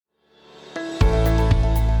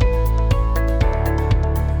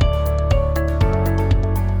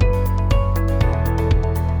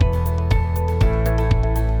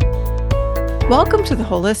Welcome to the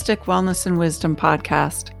Holistic Wellness and Wisdom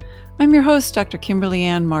Podcast. I'm your host, Dr. Kimberly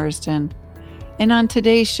Ann Marsden. And on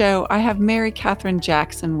today's show, I have Mary Catherine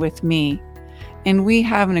Jackson with me. And we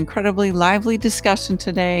have an incredibly lively discussion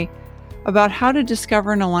today about how to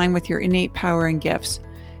discover and align with your innate power and gifts.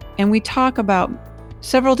 And we talk about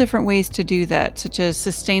several different ways to do that, such as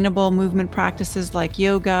sustainable movement practices like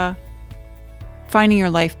yoga, finding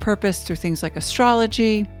your life purpose through things like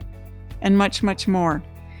astrology, and much, much more.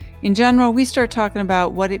 In general, we start talking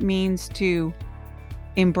about what it means to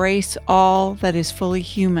embrace all that is fully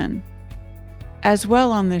human. As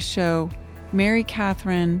well on this show, Mary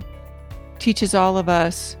Catherine teaches all of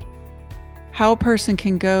us how a person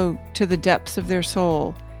can go to the depths of their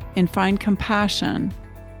soul and find compassion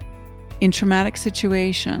in traumatic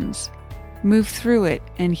situations, move through it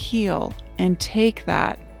and heal and take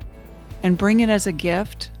that and bring it as a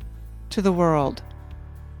gift to the world.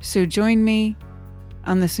 So join me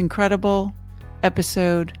on this incredible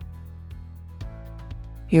episode.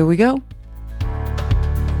 Here we go.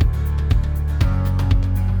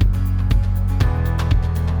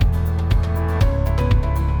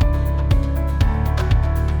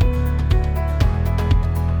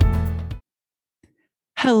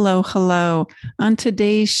 Hello. On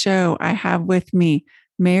today's show, I have with me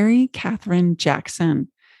Mary Catherine Jackson.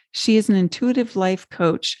 She is an intuitive life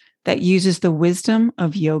coach that uses the wisdom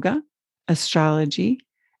of yoga, astrology,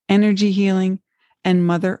 energy healing, and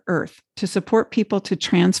Mother Earth to support people to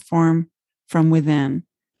transform from within.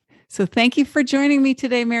 So thank you for joining me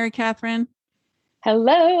today, Mary Catherine.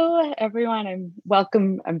 Hello, everyone.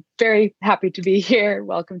 I'm very happy to be here.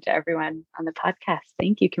 Welcome to everyone on the podcast.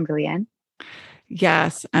 Thank you, Kimberly Ann.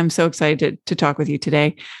 Yes, I'm so excited to talk with you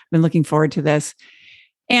today. I've been looking forward to this.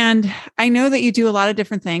 And I know that you do a lot of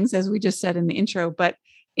different things, as we just said in the intro, but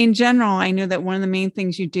in general, I know that one of the main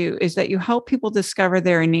things you do is that you help people discover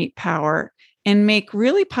their innate power and make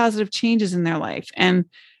really positive changes in their life, and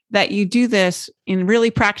that you do this in really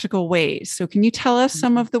practical ways. So can you tell us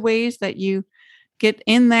some of the ways that you get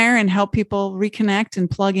in there and help people reconnect and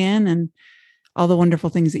plug in and all the wonderful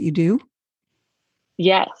things that you do?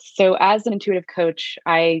 Yes. So as an intuitive coach,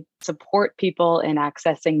 I support people in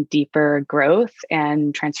accessing deeper growth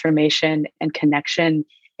and transformation and connection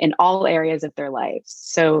in all areas of their lives.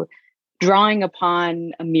 So drawing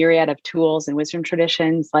upon a myriad of tools and wisdom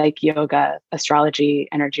traditions like yoga, astrology,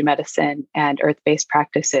 energy medicine, and earth-based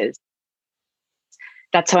practices.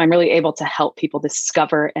 That's how I'm really able to help people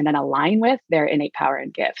discover and then align with their innate power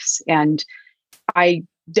and gifts. And I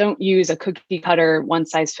don't use a cookie cutter, one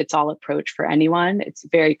size fits all approach for anyone. It's a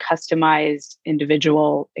very customized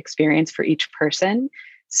individual experience for each person.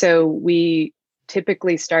 So we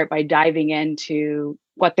typically start by diving into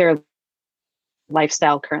what their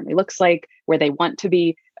lifestyle currently looks like, where they want to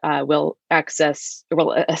be. We'll assess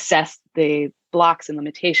the blocks and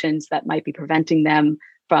limitations that might be preventing them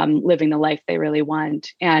from living the life they really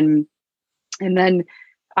want. And then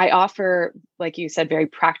I offer, like you said, very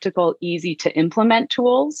practical, easy to implement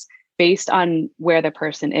tools based on where the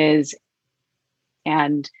person is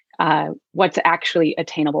and what's actually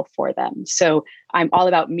attainable for them. So I'm all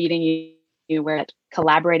about meeting you where it's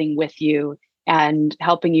collaborating with you and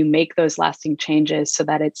helping you make those lasting changes so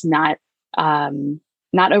that it's not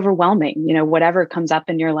overwhelming. You know, whatever comes up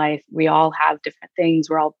in your life, we all have different things.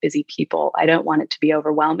 We're all busy people. I don't want it to be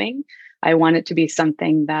overwhelming. I want it to be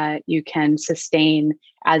something that you can sustain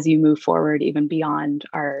as you move forward, even beyond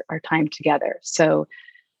our time together. So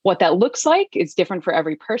what that looks like is different for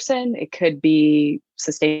every person. It could be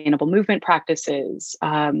sustainable movement practices,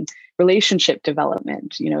 relationship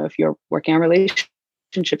development. You know, if you're working on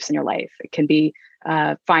relationships in your life, it can be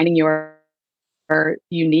finding your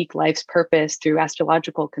unique life's purpose through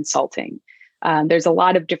astrological consulting. There's a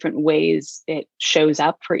lot of different ways it shows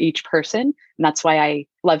up for each person. And that's why I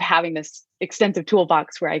love having this extensive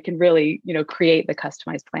toolbox where I can really, create the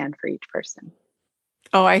customized plan for each person.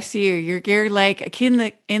 Oh, I see you. You're like a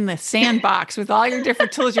kid in the sandbox with all your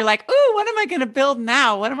different tools. You're like, "Ooh, what am I going to build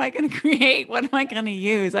now? What am I going to create? What am I going to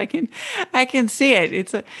use?" I can see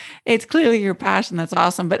it. It's clearly your passion. That's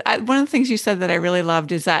awesome. But one of the things you said that I really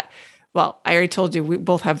loved is that, well, I already told you we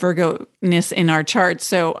both have Virgo-ness in our charts.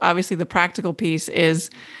 So obviously the practical piece is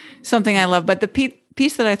something I love. But the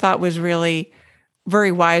piece that I thought was really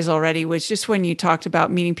very wise already was just when you talked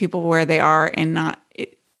about meeting people where they are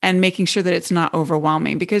and making sure that it's not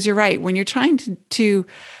overwhelming. Because you're right, when you're trying to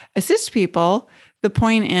assist people, the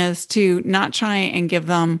point is to not try and give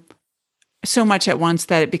them so much at once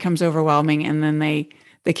that it becomes overwhelming and then they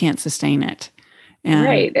can't sustain it.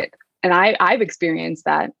 Right. And I've experienced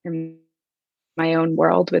that in my own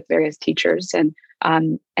world with various teachers. And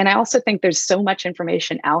And I also think there's so much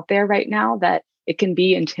information out there right now that it can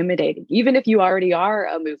be intimidating. Even if you already are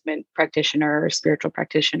a movement practitioner or spiritual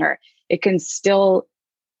practitioner, it can still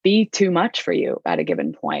be too much for you at a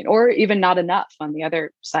given point, or even not enough on the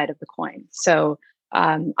other side of the coin. So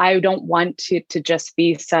I don't want to just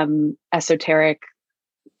be some esoteric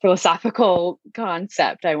philosophical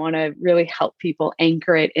concept. I want to really help people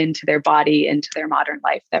anchor it into their body, into their modern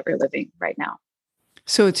life that we're living right now.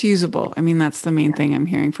 So it's usable. I mean, that's the main thing I'm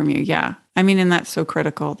hearing from you. Yeah. I mean, and that's so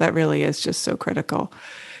critical. That really is just so critical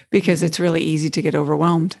because it's really easy to get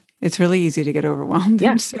overwhelmed. It's really easy to get overwhelmed.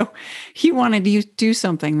 Yeah. And so you want to do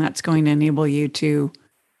something that's going to enable you to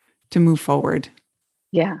move forward.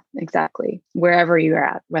 Yeah, exactly. Wherever you are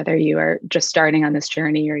at, whether you are just starting on this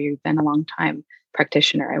journey or you've been a long time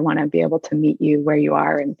practitioner, I want to be able to meet you where you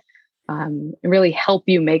are and really help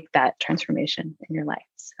you make that transformation in your life.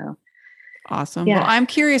 So awesome. Yeah. Well, I'm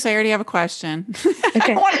curious. I already have a question.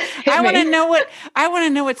 Okay. I want to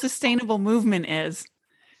know what sustainable movement is.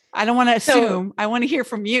 I don't want to assume. I want to hear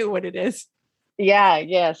from you what it is. Yeah.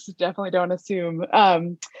 Yes. Definitely don't assume.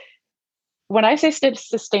 When I say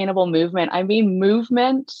sustainable movement, I mean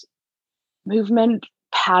movement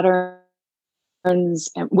patterns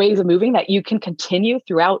and ways of moving that you can continue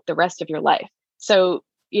throughout the rest of your life. So,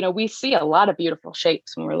 we see a lot of beautiful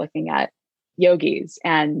shapes when we're looking at yogis,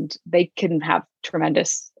 and they can have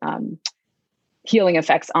tremendous healing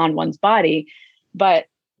effects on one's body. But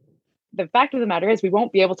the fact of the matter is we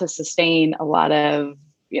won't be able to sustain a lot of,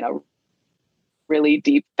 really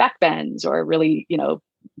deep back bends or really,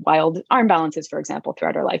 wild arm balances, for example,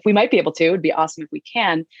 throughout our life. We might be able to. It would be awesome if we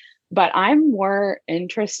can. But I'm more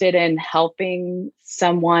interested in helping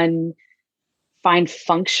someone find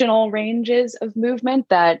functional ranges of movement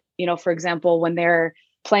that, for example, when they're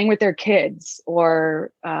playing with their kids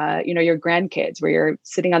or, your grandkids, where you're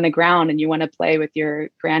sitting on the ground and you want to play with your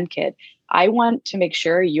grandkid. I want to make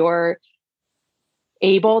sure you're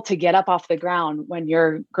able to get up off the ground when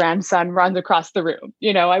your grandson runs across the room.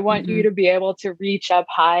 I want you to be able to reach up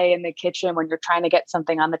high in the kitchen when you're trying to get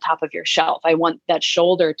something on the top of your shelf. I want that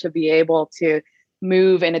shoulder to be able to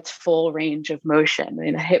move in its full range of motion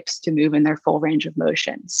and the hips to move in their full range of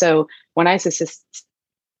motion. So when I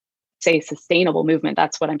say sustainable movement,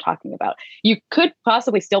 that's what I'm talking about. You could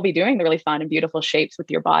possibly still be doing the really fun and beautiful shapes with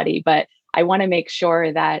your body, but I want to make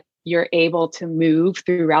sure that you're able to move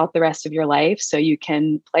throughout the rest of your life so you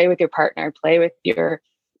can play with your partner, play with your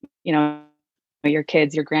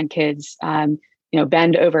kids, your grandkids,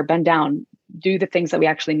 bend over, bend down, do the things that we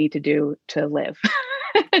actually need to do to live.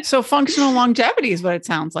 So functional longevity is what it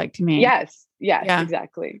sounds like to me. Yes, yeah.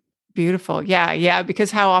 Exactly. Beautiful. Yeah.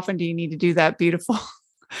 Because how often do you need to do that beautiful?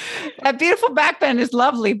 That beautiful back bend is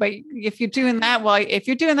lovely, but if you're doing that while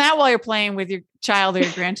you're playing with your child or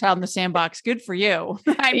your grandchild in the sandbox, good for you.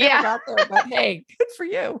 I never got there, but hey, good for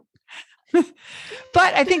you. But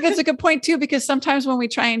I think that's a good point too, because sometimes when we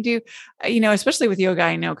try and do, especially with yoga,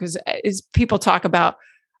 I know, because as people talk about,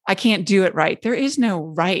 I can't do it right. There is no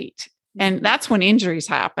right. And that's when injuries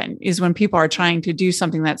happen, is when people are trying to do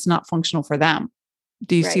something that's not functional for them.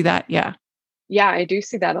 Do you see that? Yeah. Yeah, I do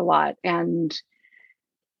see that a lot. And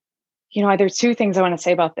there's two things I want to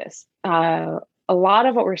say about this. A lot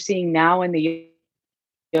of what we're seeing now in the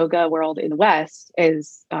yoga world in the West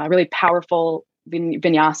is really powerful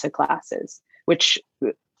vinyasa classes, which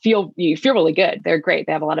feel really good. They're great.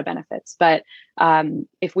 They have a lot of benefits. But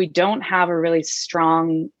if we don't have a really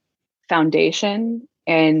strong foundation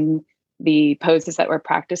in the poses that we're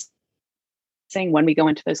practicing when we go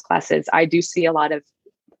into those classes, I do see a lot of,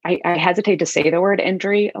 I hesitate to say the word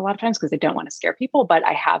injury a lot of times because I don't want to scare people, but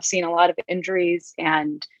I have seen a lot of injuries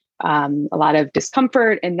and a lot of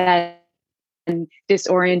discomfort, and then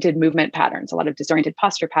disoriented movement patterns, a lot of disoriented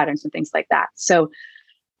posture patterns and things like that. So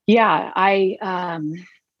yeah, I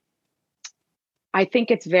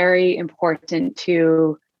think it's very important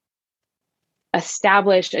to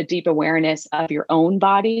establish a deep awareness of your own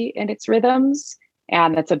body and its rhythms.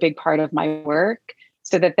 And that's a big part of my work.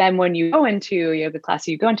 So that then when you go into a yoga class,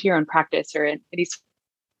 you go into your own practice or any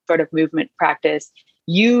sort of movement practice,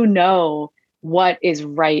 you know what is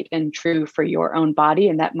right and true for your own body.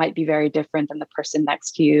 And that might be very different than the person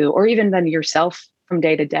next to you, or even than yourself from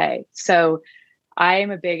day to day. So I am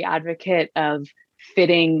a big advocate of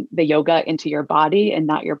fitting the yoga into your body and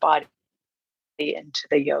not your body into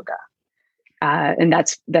the yoga. And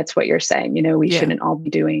that's what you're saying. We shouldn't all be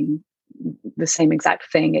doing the same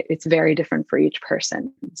exact thing. It's very different for each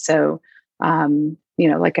person. So,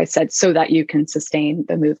 like I said, so that you can sustain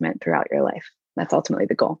the movement throughout your life. that's ultimately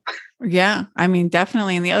the goal. Yeah, I mean,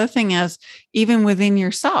 definitely. And the other thing is, even within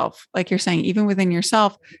yourself, like you're saying, even within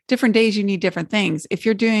yourself, different days you need different things. If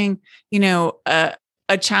you're doing,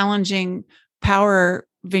 a challenging power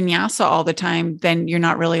vinyasa all the time, then you're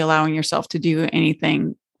not really allowing yourself to do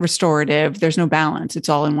anything restorative. There's no balance. It's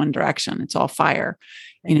all in one direction. It's all fire.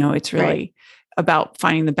 It's really Right. about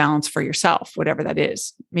finding the balance for yourself, whatever that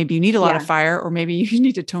is. Maybe you need a lot of fire, or maybe you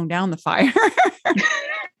need to tone down the fire.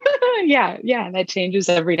 Yeah. That changes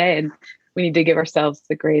every day. And we need to give ourselves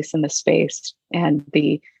the grace and the space and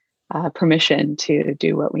the permission to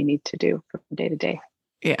do what we need to do from day to day.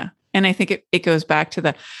 Yeah. And I think it goes back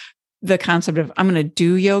to the concept of I'm going to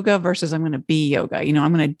do yoga versus I'm going to be yoga.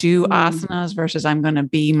 I'm going to do asanas versus I'm going to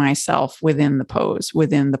be myself within the pose,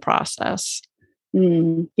 within the process.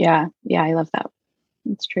 Yeah. I love that.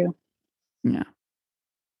 It's true. Yeah.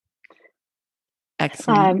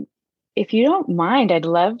 Excellent. If you don't mind, I'd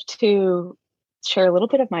love to share a little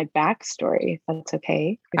bit of my backstory, if that's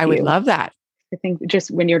okay. I would love that. I think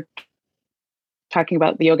just when you're talking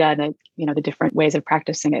about the yoga and the different ways of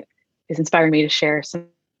practicing it is inspiring me to share some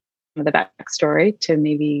of the backstory to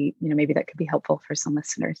maybe that could be helpful for some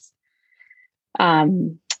listeners.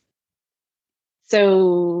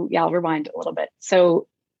 So yeah, I'll rewind a little bit. So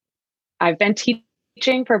I've been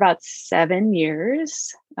teaching for about 7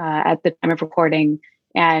 years at the time of recording.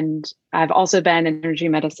 And I've also been an energy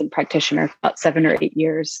medicine practitioner for about 7 or 8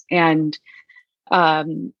 years. And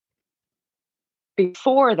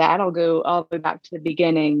before that, I'll go all the way back to the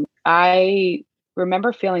beginning. I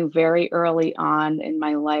remember feeling very early on in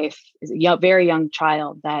my life, as a very young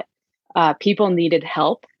child, that people needed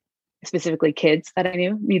help, specifically kids that I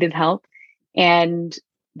knew needed help, and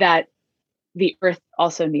that the earth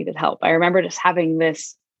also needed help. I remember just having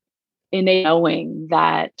this innate knowing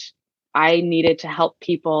that I needed to help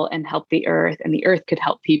people and help the earth, and the earth could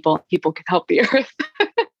help people, people could help the earth.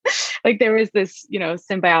 Like there was this,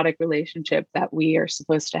 symbiotic relationship that we are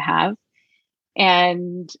supposed to have.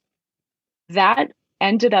 And that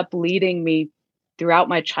ended up leading me throughout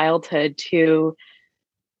my childhood to,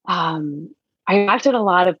 I attracted a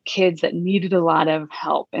lot of kids that needed a lot of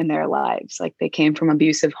help in their lives. Like they came from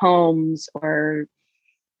abusive homes or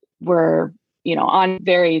were, on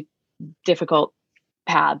very difficult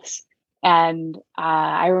paths. And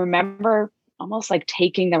I remember almost like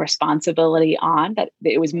taking the responsibility on that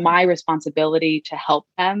it was my responsibility to help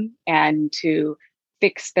them and to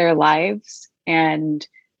fix their lives. And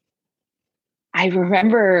I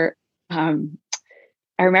remember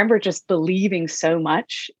just believing so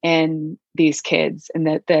much in these kids and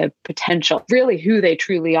the potential, really who they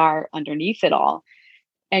truly are underneath it all.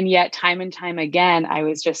 And yet time and time again, I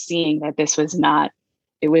was just seeing that it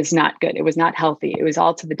was not good. It was not healthy. It was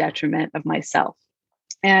all to the detriment of myself.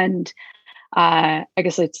 And I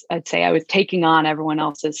guess I'd say I was taking on everyone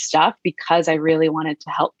else's stuff because I really wanted to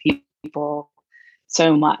help people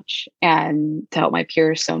so much and to help my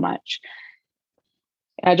peers so much.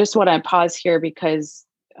 I just want to pause here because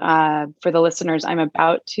for the listeners, I'm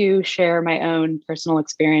about to share my own personal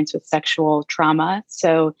experience with sexual trauma.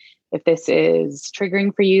 So if this is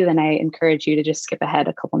triggering for you, then I encourage you to just skip ahead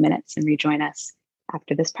a couple minutes and rejoin us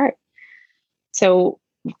after this part. So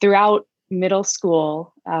throughout middle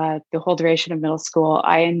school, the whole duration of middle school,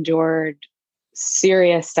 I endured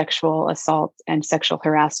serious sexual assault and sexual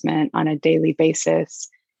harassment on a daily basis,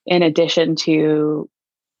 in addition to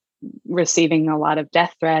receiving a lot of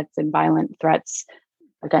death threats and violent threats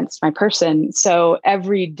against my person. So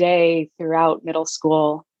every day throughout middle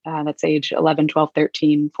school, that's age 11, 12,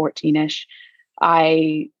 13, 14-ish,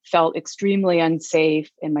 I felt extremely unsafe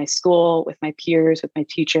in my school, with my peers, with my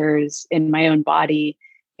teachers, in my own body.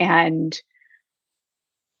 And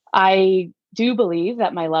I do believe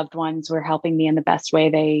that my loved ones were helping me in the best way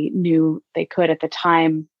they knew they could at the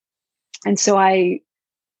time. And so I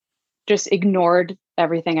just ignored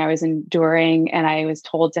everything I was enduring. And I was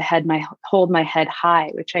told to hold my head high,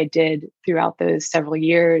 which I did throughout those several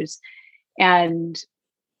years. And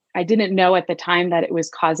I didn't know at the time that it was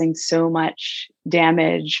causing so much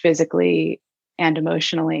damage physically and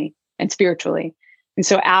emotionally and spiritually. And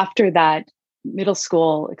so after that middle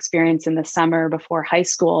school experience in the summer before high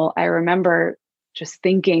school, I remember just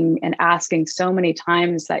thinking and asking so many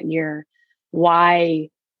times that year, why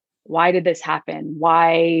did this happen?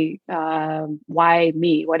 Why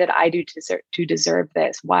me? What did I do to deserve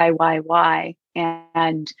this? Why?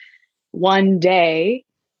 And one day,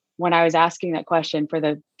 when I was asking that question for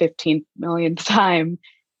the 15th millionth time,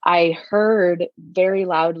 I heard very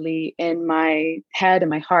loudly in my head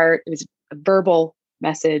and my heart, it was a verbal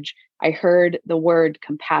message. I heard the word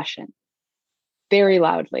compassion very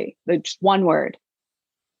loudly, just one word.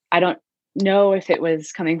 I don't know if it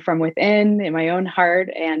was coming from within in my own heart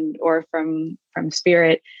or from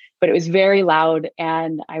spirit, but it was very loud.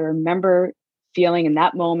 And I remember feeling in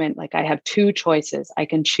that moment like I have two choices. I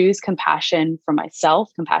can choose compassion for myself,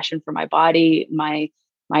 compassion for my body, my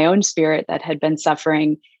own spirit that had been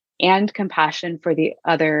suffering, and compassion for the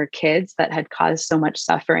other kids that had caused so much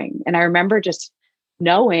suffering. And I remember just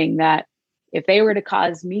knowing that if they were to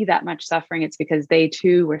cause me that much suffering, it's because they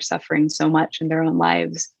too were suffering so much in their own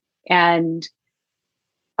lives. And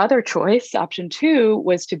other choice, option two,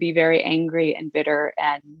 was to be very angry and bitter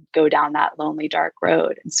and go down that lonely, dark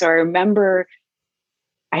road. And so I remember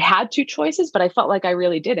I had two choices, but I felt like I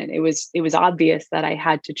really didn't. It was obvious that I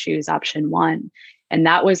had to choose option one. And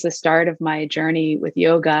that was the start of my journey with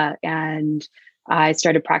yoga. And I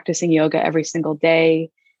started practicing yoga every single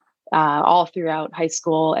day, all throughout high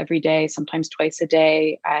school, every day, sometimes twice a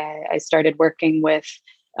day. I started working with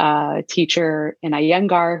a teacher in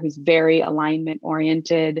Iyengar who's very alignment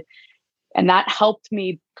oriented. And that helped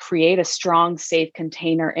me create a strong, safe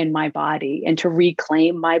container in my body and to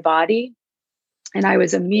reclaim my body. And I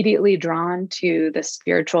was immediately drawn to the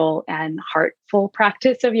spiritual and heartful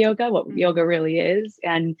practice of yoga, what yoga really is,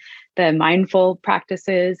 and the mindful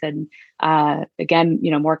practices. And again,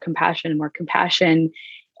 more compassion, more compassion.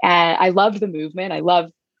 And I loved the movement. I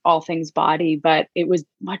love all things body, but it was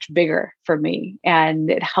much bigger for me. And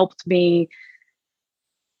it helped me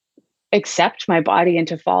accept my body and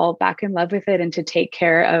to fall back in love with it and to take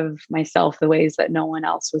care of myself the ways that no one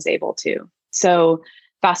else was able to. So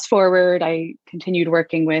fast forward, I continued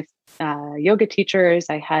working with yoga teachers.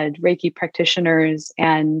 I had Reiki practitioners.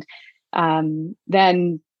 And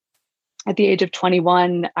then at the age of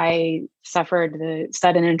 21, I suffered the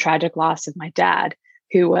sudden and tragic loss of my dad,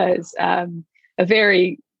 who was a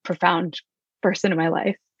very profound person in my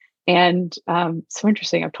life. And so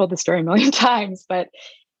interesting. I've told the story a million times, but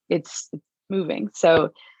it's moving.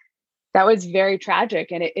 So that was very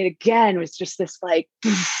tragic. And it again was just this like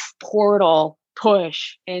portal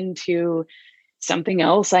push into something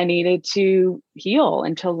else I needed to heal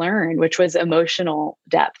and to learn, which was emotional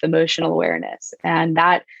depth, emotional awareness. And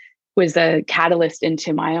that was a catalyst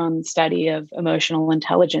into my own study of emotional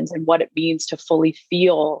intelligence and what it means to fully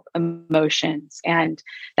feel emotions. And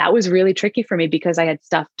that was really tricky for me because I had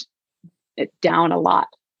stuffed it down a lot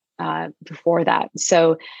before that.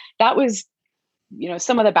 So that was,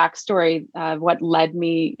 some of the backstory of what led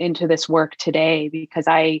me into this work today, because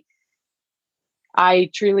I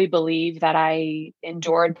truly believe that I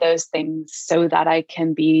endured those things so that I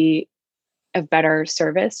can be of better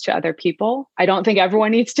service to other people. I don't think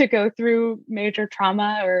everyone needs to go through major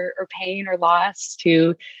trauma or pain or loss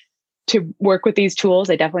to work with these tools.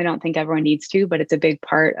 I definitely don't think everyone needs to, but it's a big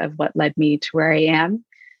part of what led me to where I am.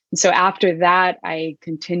 And so after that, I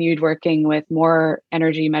continued working with more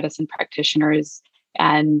energy medicine practitioners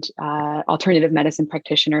and alternative medicine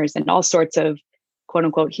practitioners and all sorts of quote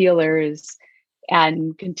unquote healers,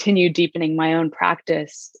 and continued deepening my own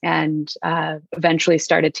practice, and eventually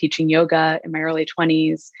started teaching yoga in my early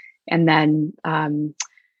 20s, and then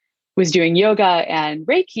was doing yoga and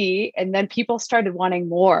Reiki. And then people started wanting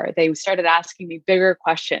more. They started asking me bigger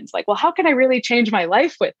questions like, well, how can I really change my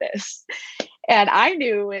life with this? And I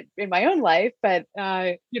knew it in my own life, but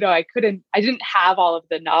I didn't have all of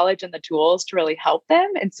the knowledge and the tools to really help them.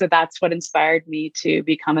 And so that's what inspired me to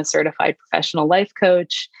become a certified professional life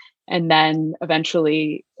coach. And then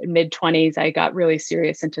eventually in mid-20s, I got really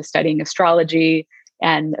serious into studying astrology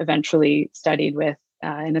and eventually studied with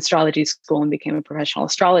an astrology school and became a professional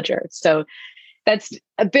astrologer. So that's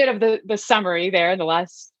a bit of the summary there in the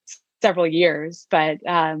last several years. But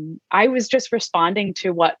I was just responding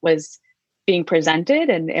to what was being presented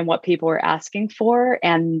and what people were asking for.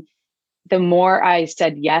 And the more I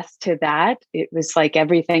said yes to that, it was like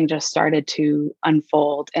everything just started to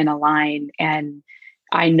unfold and align. And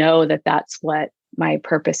I know that that's what my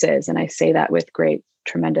purpose is. And I say that with great,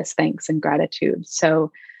 tremendous thanks and gratitude.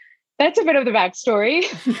 So that's a bit of the backstory.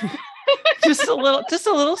 just a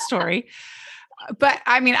little story. But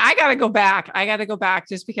I mean, I got to go back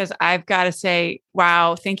just because I've got to say,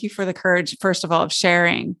 wow, thank you for the courage, first of all, of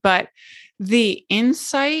sharing, but the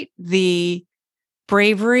insight, the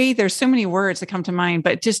bravery, there's so many words that come to mind,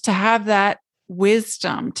 but just to have that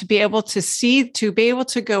wisdom, to be able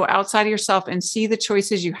to go outside of yourself and see the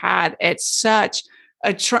choices you had at such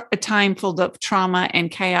a time full of trauma and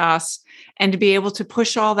chaos, and to be able to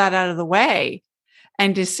push all that out of the way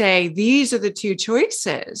and to say, these are the two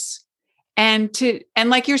choices. And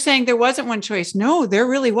like you're saying, there wasn't one choice. No, there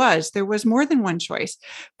really was. There was more than one choice.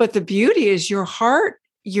 But the beauty is your heart,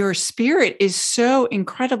 your spirit is so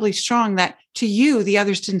incredibly strong that to you, the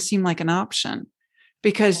others didn't seem like an option.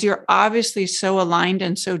 because you're obviously so aligned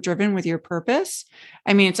and so driven with your purpose.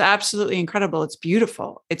 I mean, it's absolutely incredible. It's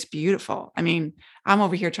beautiful. It's beautiful. I mean, I'm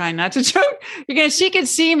over here trying not to joke. She can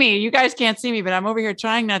see me. You guys can't see me, but I'm over here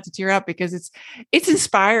trying not to tear up because it's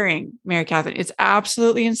inspiring, Mary Catherine. It's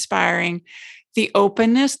absolutely inspiring. The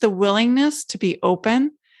openness, the willingness to be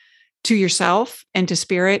open to yourself and to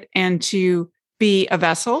spirit and to be a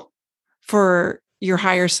vessel for your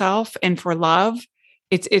higher self and for love.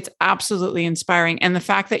 It's absolutely inspiring. And the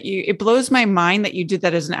fact that it blows my mind that you did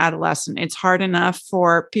that as an adolescent. It's hard enough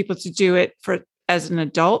for people to do it as an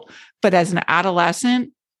adult, but as an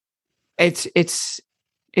adolescent, it's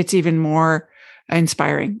even more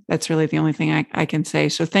inspiring. That's really the only thing I can say.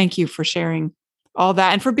 So thank you for sharing all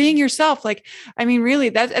that and for being yourself. Like, I mean, really,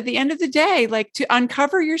 that's at the end of the day, like to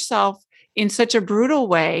uncover yourself in such a brutal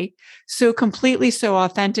way, so completely, so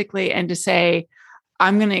authentically, and to say,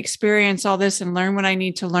 I'm going to experience all this and learn what I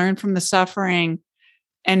need to learn from the suffering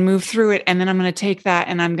and move through it. And then I'm going to take that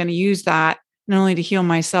and I'm going to use that not only to heal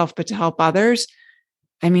myself, but to help others.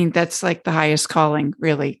 I mean, that's like the highest calling,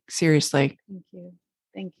 really. Seriously. Thank you.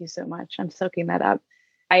 Thank you so much. I'm soaking that up.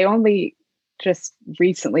 I only just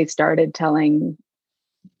recently started telling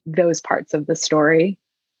those parts of the story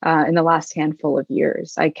in the last handful of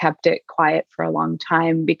years. I kept it quiet for a long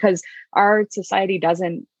time because our society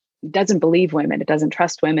doesn't believe women. It doesn't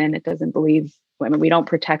trust women. It doesn't believe women. We don't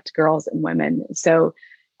protect girls and women. So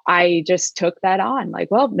I just took that on.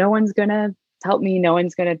 Like, well, no one's going to help me. No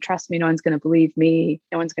one's going to trust me. No one's going to believe me.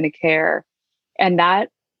 No one's going to care. And that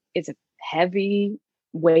is a heavy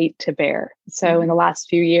weight to bear. So in the last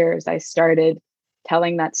few years, I started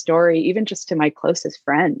telling that story, even just to my closest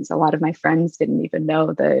friends. A lot of my friends didn't even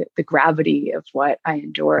know the gravity of what I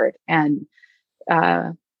endured. And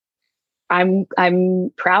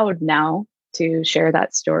I'm proud now to share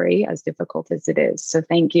that story, as difficult as it is. So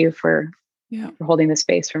thank you for holding the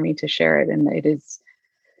space for me to share it. And it is,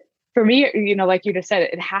 for me, like you just said,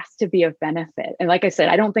 it has to be of benefit. And like I said,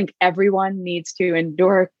 I don't think everyone needs to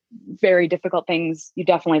endure very difficult things. You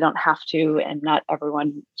definitely don't have to, and not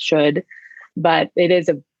everyone should. But it is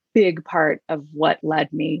a big part of what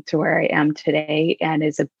led me to where I am today, and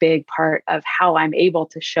is a big part of how I'm able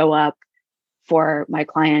to show up for my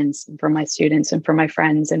clients, and for my students, and for my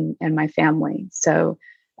friends and my family. So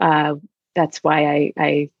that's why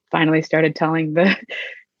I finally started telling the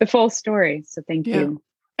full story. So thank you.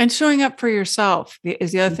 And showing up for yourself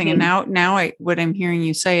is the other thing. And now what I'm hearing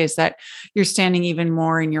you say is that you're standing even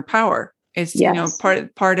more in your power. It's,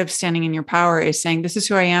 part of standing in your power is saying, this is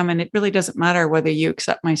who I am. And it really doesn't matter whether you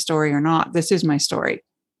accept my story or not. This is my story.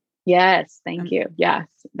 Yes. Thank you. Yes.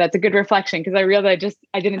 That's a good reflection, because I realized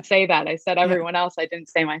I didn't say that. I said everyone else. I didn't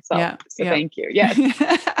say myself. So thank you. Yes.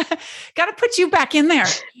 Got to put you back in there.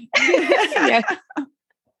 Yes.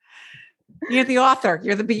 You're the author.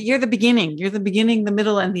 You're the beginning. You're the beginning, the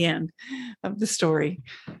middle, and the end of the story.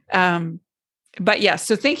 But yes.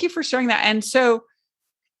 So thank you for sharing that. And so,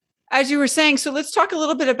 as you were saying, so let's talk a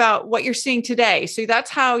little bit about what you're seeing today. So that's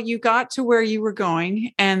how you got to where you were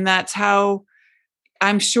going. And that's how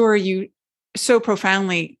I'm sure you so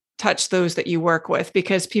profoundly touch those that you work with,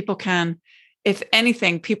 because people can, if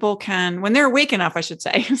anything, when they're awake enough, I should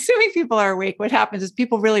say, assuming people are awake, what happens is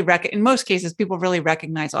people really in most cases, people really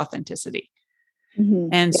recognize authenticity. Mm-hmm.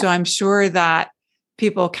 And so I'm sure that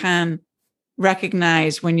people can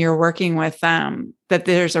recognize when you're working with them that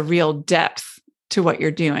there's a real depth to what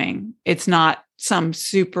you're doing. It's not some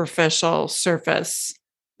superficial surface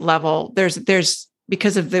level. There's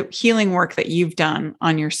because of the healing work that you've done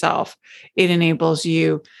on yourself, it enables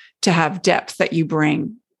you to have depth that you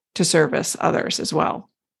bring to service others as well.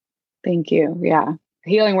 Thank you. Yeah.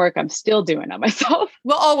 Healing work I'm still doing on myself.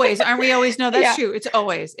 Well, always. Aren't we always? No, that's true. It's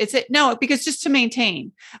always. No, because just to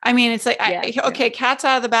maintain. I mean, it's like, cat's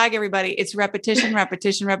out of the bag, everybody. It's repetition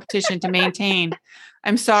to maintain.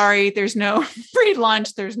 I'm sorry. There's no free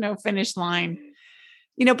lunch. There's no finish line.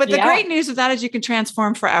 But the great news of that is you can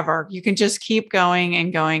transform forever. You can just keep going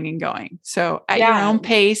and going and going. So at your own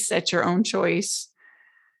pace, at your own choice.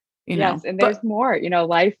 Yes. And there's more,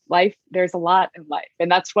 life, there's a lot in life. And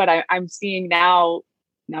that's what I'm seeing now,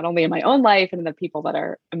 not only in my own life and in the people that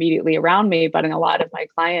are immediately around me, but in a lot of my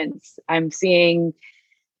clients. I'm seeing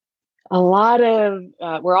a lot of,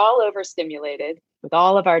 we're all overstimulated with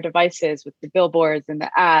all of our devices, with the billboards and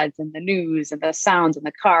the ads and the news and the sounds and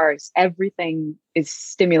the cars. Everything is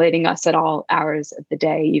stimulating us at all hours of the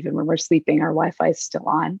day, even when we're sleeping. Our Wi-Fi is still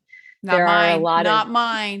on. Not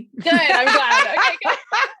mine. Good. I'm glad. Okay, good.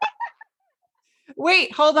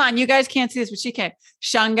 Wait, hold on. You guys can't see this, but she can.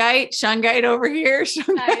 Shungite over here.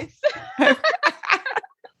 Shungite.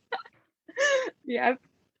 Nice.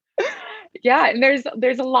 Yeah, and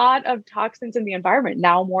there's a lot of toxins in the environment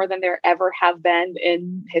now, more than there ever have been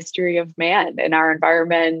in history of man, in our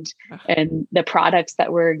environment and the products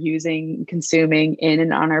that we're using, consuming in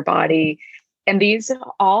and on our body. And these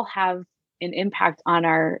all have an impact on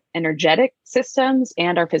our energetic systems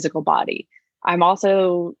and our physical body. I'm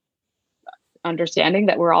also understanding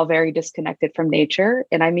that we're all very disconnected from nature.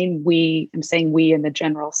 And I mean, I'm saying we in the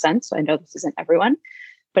general sense. So I know this isn't everyone,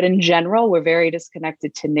 but in general, we're very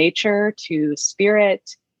disconnected to nature, to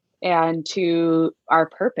spirit, and to our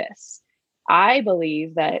purpose. I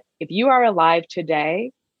believe that if you are alive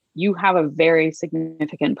today, you have a very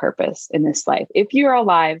significant purpose in this life. If you're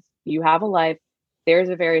alive, you have a life, there's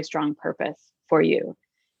a very strong purpose for you.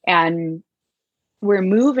 And we're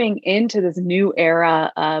moving into this new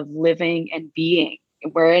era of living and being.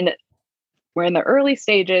 We're in the early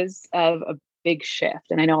stages of a big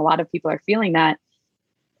shift. And I know a lot of people are feeling that.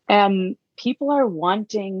 And people are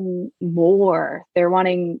wanting more. They're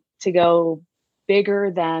wanting to go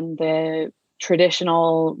bigger than the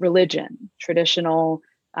traditional religion, traditional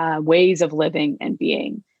ways of living and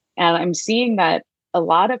being. And I'm seeing that a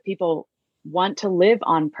lot of people want to live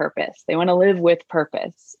on purpose. They want to live with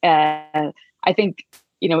purpose. I think,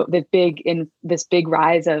 this big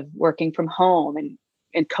rise of working from home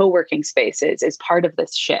and co-working spaces is part of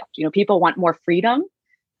this shift. People want more freedom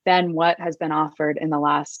than what has been offered in the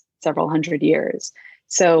last several hundred years.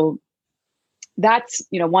 So that's,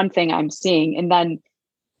 one thing I'm seeing. And then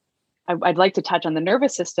I'd like to touch on the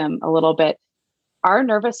nervous system a little bit. Our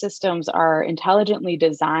nervous systems are intelligently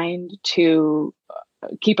designed to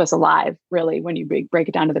keep us alive, really, when you break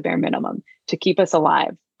it down to the bare minimum, to keep us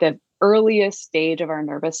alive. The earliest stage of our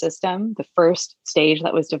nervous system, the first stage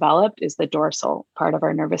that was developed, is the dorsal part of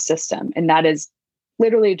our nervous system. And that is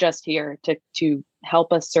literally just here to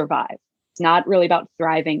help us survive. It's not really about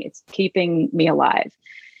thriving. It's keeping me alive.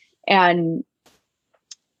 And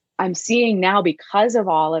I'm seeing now, because of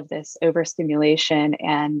all of this overstimulation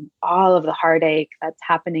and all of the heartache that's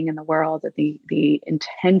happening in the world, the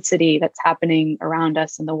intensity that's happening around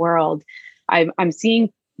us in the world, I'm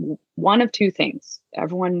seeing one of two things.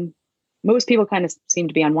 Most people kind of seem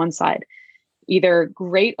to be on one side, either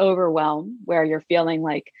great overwhelm, where you're feeling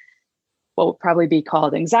like what would probably be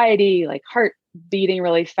called anxiety, like heart beating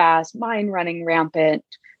really fast, mind running rampant,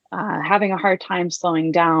 having a hard time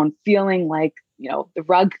slowing down, feeling like, the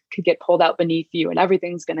rug could get pulled out beneath you and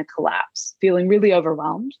everything's going to collapse, feeling really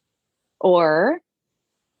overwhelmed. Or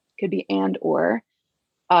could be or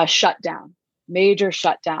shutdown, major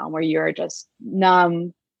shutdown, where you're just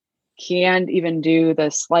numb, can't even do the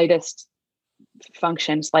slightest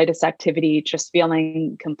function, slightest activity, just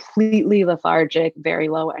feeling completely lethargic, very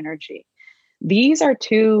low energy. These are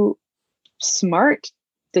two smart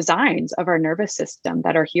designs of our nervous system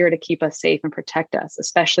that are here to keep us safe and protect us,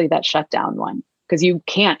 especially that shutdown one, because you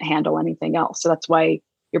can't handle anything else. So that's why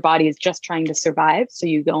your body is just trying to survive. So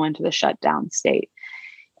you go into the shutdown state.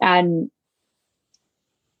 And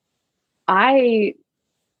I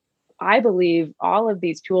believe all of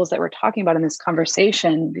these tools that we're talking about in this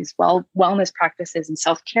conversation, these wellness practices and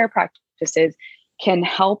self-care practices, can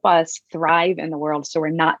help us thrive in the world. So we're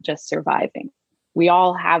not just surviving. We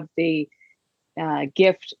all have the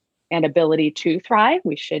gift and ability to thrive.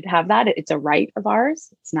 We should have that. It's a right of ours.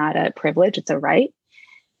 It's not a privilege. It's a right.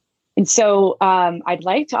 And so I'd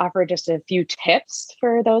like to offer just a few tips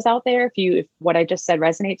for those out there. If what I just said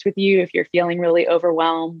resonates with you, if you're feeling really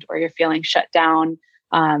overwhelmed or you're feeling shut down,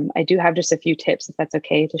 I do have just a few tips, if that's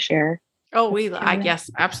okay to share. Oh, yes,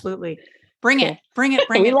 absolutely. Bring it.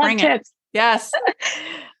 We love tips. It. Yes.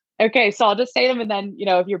 Okay. So I'll just say them. And then,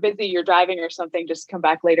 if you're busy, you're driving or something, just come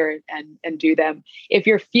back later and do them. If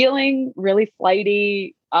you're feeling really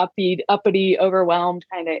flighty, uppity, overwhelmed,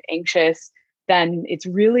 kind of anxious, then it's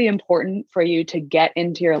really important for you to get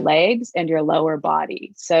into your legs and your lower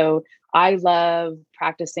body. So I love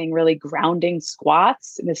practicing really grounding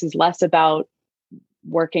squats. This is less about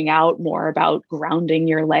working out, more about grounding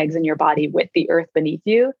your legs and your body with the earth beneath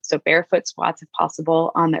you. So barefoot squats, if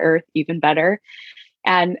possible, on the earth, even better.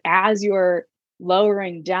 And as you're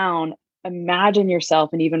lowering down, imagine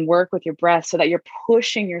yourself and even work with your breath so that you're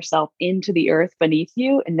pushing yourself into the earth beneath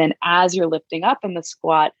you. And then as you're lifting up in the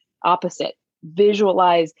squat, opposite,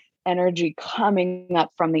 visualize energy coming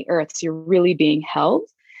up from the earth. So you're really being held.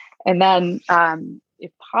 And then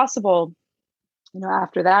if possible,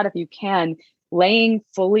 after that, if you can, laying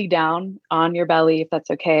fully down on your belly, if that's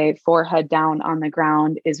okay, forehead down on the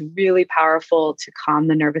ground, is really powerful to calm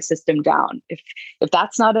the nervous system down. If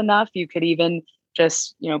that's not enough, you could even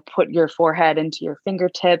just, put your forehead into your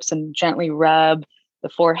fingertips and gently rub the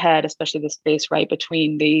forehead, especially the space right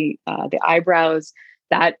between the eyebrows.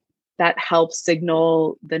 That that helps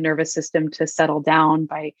signal the nervous system to settle down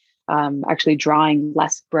by actually drawing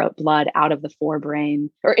less blood out of the forebrain,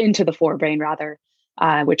 or into the forebrain rather,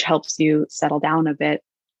 which helps you settle down a bit.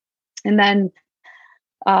 And then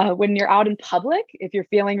when you're out in public, if you're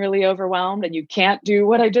feeling really overwhelmed and you can't do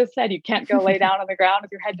what I just said, you can't go lay down on the ground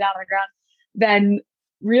with your head down on the ground, then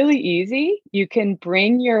really easy, you can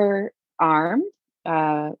bring your arm,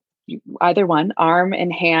 either one, arm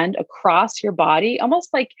and hand across your body,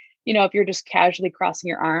 almost like, if you're just casually crossing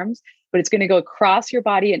your arms, but it's going to go across your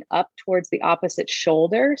body and up towards the opposite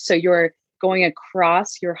shoulder. So you're going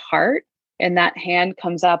across your heart, and that hand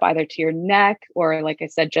comes up either to your neck or, like I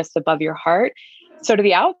said, just above your heart. So to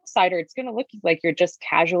the outsider, it's going to look like you're just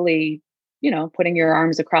casually, putting your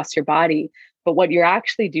arms across your body. But what you're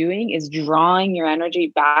actually doing is drawing your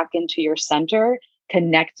energy back into your center,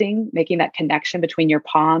 connecting, making that connection between your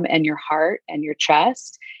palm and your heart and your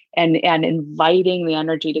chest, and inviting the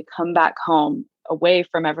energy to come back home, away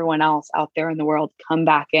from everyone else out there in the world, come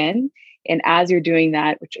back in. And as you're doing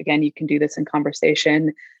that, which again, you can do this in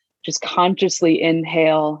conversation, just consciously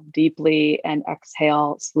inhale deeply and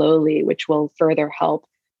exhale slowly, which will further help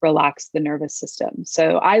relax the nervous system.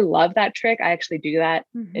 So I love that trick. I actually do that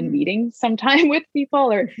in meetings sometime with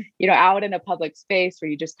people, or, out in a public space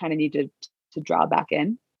where you just kind of need to draw back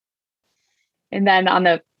in. And then on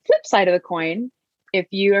the flip side of the coin, if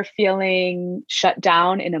you are feeling shut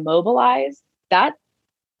down and immobilized,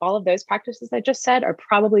 all of those practices I just said are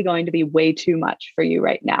probably going to be way too much for you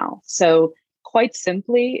right now. So quite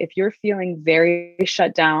simply, if you're feeling very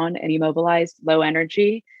shut down and immobilized, low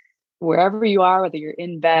energy, wherever you are, whether you're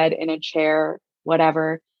in bed, in a chair,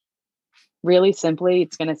 whatever, really simply,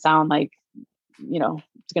 it's going to sound like,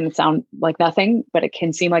 it's going to sound like nothing, but it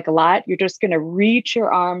can seem like a lot. You're just going to reach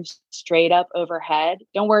your arms straight up overhead.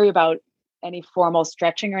 Don't worry about any formal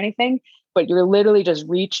stretching or anything, but you're literally just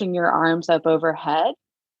reaching your arms up overhead.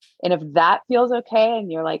 And if that feels okay,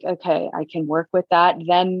 and you're like, okay, I can work with that,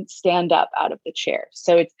 then stand up out of the chair.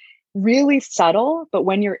 So it's really subtle, but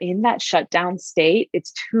when you're in that shutdown state,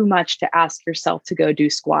 it's too much to ask yourself to go do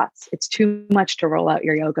squats. It's too much to roll out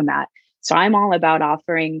your yoga mat. So I'm all about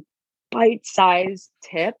offering bite-sized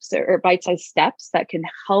tips or bite-sized steps that can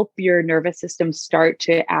help your nervous system start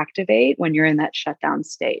to activate when you're in that shutdown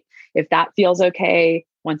state. If that feels okay,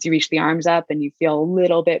 once you reach the arms up and you feel a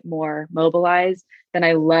little bit more mobilized, then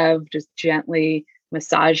I love just gently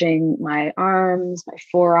massaging my arms, my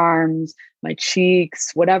forearms, my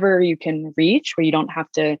cheeks, whatever you can reach where you don't have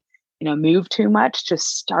to, move too much.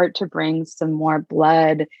 Just start to bring some more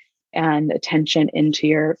blood and attention into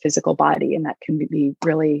your physical body. And that can be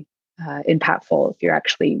really impactful if you're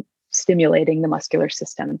actually stimulating the muscular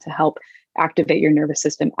system to help activate your nervous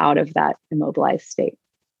system out of that immobilized state.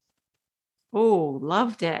 Oh,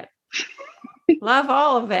 loved it. Love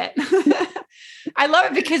all of it. I love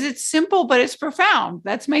it because it's simple, but it's profound.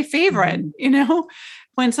 That's my favorite,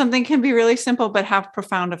 when something can be really simple, but have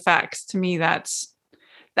profound effects. To me, that's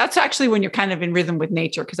actually when you're kind of in rhythm with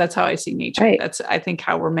nature, because that's how I see nature. Right. That's, I think,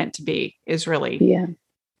 how we're meant to be, is really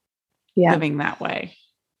living that way.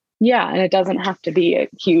 Yeah. And it doesn't have to be a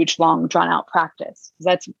huge, long, drawn out practice.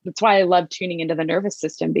 That's why I love tuning into the nervous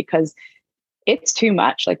system, because it's too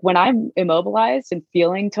much. Like when I'm immobilized and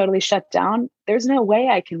feeling totally shut down, there's no way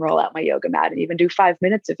I can roll out my yoga mat and even do 5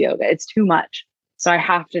 minutes of yoga. It's too much. So I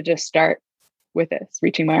have to just start with this,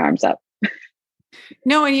 reaching my arms up.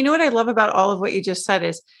 No. And you know what I love about all of what you just said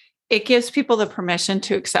is it gives people the permission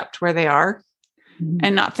to accept where they are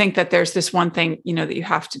and not think that there's this one thing, that you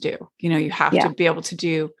have to do. You have to be able to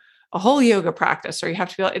do a whole yoga practice, or you have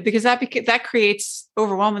to be able, because that creates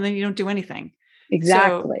overwhelm, and then you don't do anything.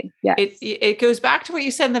 Exactly. So it goes back to what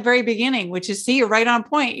you said in the very beginning, which is, see, you're right on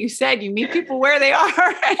point. You said you meet people where they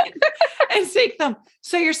are and seek them.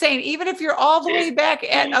 So you're saying, even if you're all the way back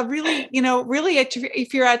at a really,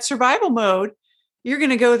 if you're at survival mode, you're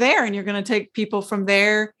going to go there and you're going to take people from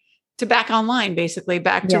there to back online, basically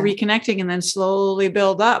back to reconnecting, and then slowly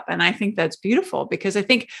build up. And I think that's beautiful, because I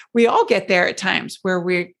think we all get there at times where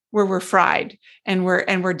we're fried and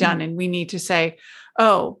we're done. And we need to say,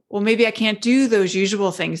 oh, well, maybe I can't do those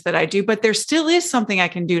usual things that I do, but there still is something I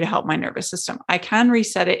can do to help my nervous system. I can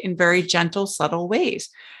reset it in very gentle, subtle ways.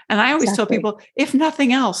 And I always tell people, if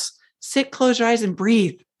nothing else, sit, close your eyes and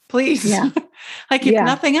breathe, please. Yeah. If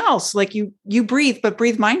nothing else, like you breathe, but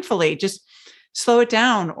breathe mindfully, just slow it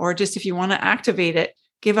down. Or just, if you want to activate it,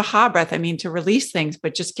 give a ha breath. I mean, to release things,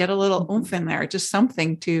 but just get a little oomph in there, just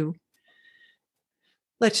something to,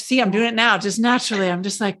 let's see, I'm doing it now. Just naturally. I'm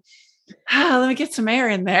just like, let me get some air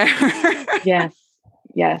in there.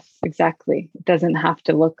 Yes, exactly. It doesn't have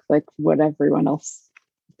to look like what everyone else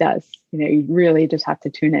does. You really just have to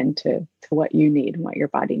tune into what you need and what your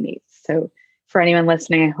body needs. So for anyone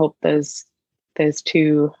listening, I hope those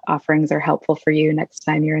two offerings are helpful for you next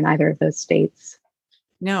time you're in either of those states.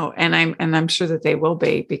 No, and I'm sure that they will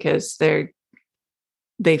be, because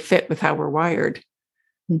they fit with how we're wired.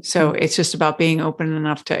 Mm-hmm. So it's just about being open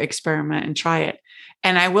enough to experiment and try it.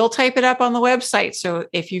 And I will type it up on the website. So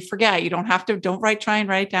if you forget, you don't have to, try and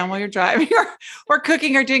write it down while you're driving or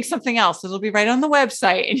cooking or doing something else. It'll be right on the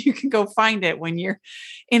website, and you can go find it when you're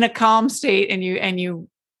in a calm state and you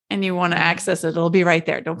want to access it. It'll be right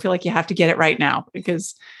there. Don't feel like you have to get it right now,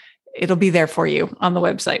 because it'll be there for you on the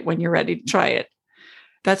website when you're ready to try it.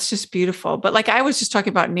 That's just beautiful. But like, I was just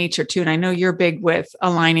talking about nature too. And I know you're big with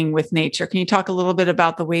aligning with nature. Can you talk a little bit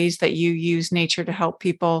about the ways that you use nature to help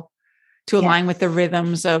people to align with the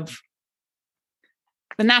rhythms of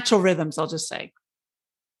the natural rhythms, I'll just say?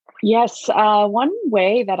 Yes. One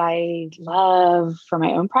way that I love for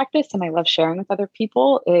my own practice, and I love sharing with other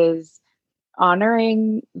people, is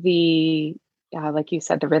honoring the, like you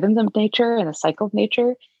said, the rhythms of nature and the cycle of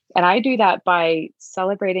nature. And I do that by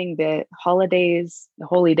celebrating the holidays, the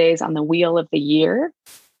holy days on the wheel of the year,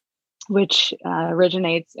 which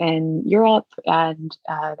originates in Europe and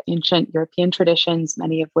ancient European traditions,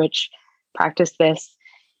 many of which practice this.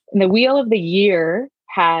 And the wheel of the year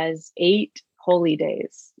has 8 holy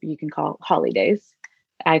days. You can call holidays.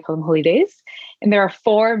 I call them holy days. And there are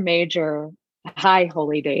 4 major high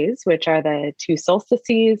holy days, which are the 2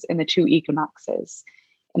 solstices and the 2 equinoxes.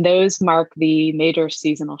 And those mark the major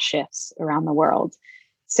seasonal shifts around the world.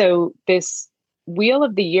 So this wheel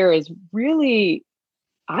of the year is really,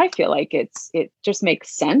 I feel like it just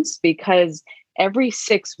makes sense, because every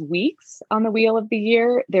 6 weeks on the wheel of the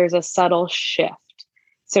year, there's a subtle shift.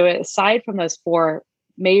 So aside from those 4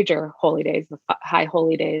 major holy days, the high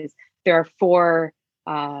holy days, there are 4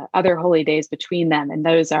 other holy days between them. And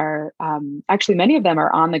those are, actually, many of them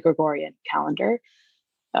are on the Gregorian calendar.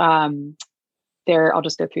 I'll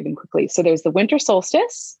just go through them quickly. So there's the winter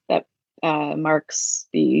solstice that marks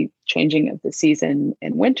the changing of the season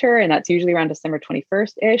in winter, and that's usually around December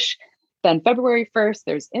 21st-ish. Then February 1st,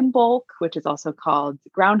 there's Imbolc, which is also called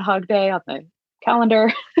Groundhog Day on the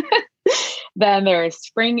calendar. Then there's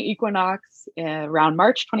spring equinox around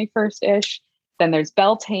March 21st-ish. Then there's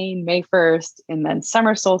Beltane, May 1st, and then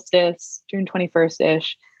summer solstice, June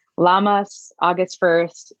 21st-ish. Lammas, August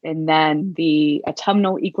 1st, and then the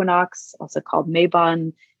autumnal equinox, also called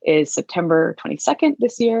Mabon, is September 22nd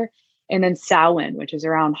this year. And then Samhain, which is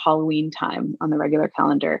around Halloween time on the regular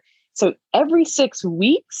calendar. So every 6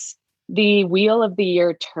 weeks, the wheel of the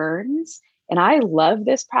year turns. And I love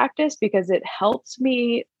this practice because it helps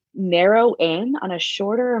me narrow in on a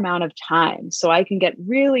shorter amount of time, so I can get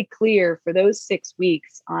really clear for those 6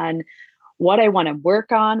 weeks on what I want to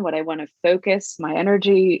work on, what I want to focus my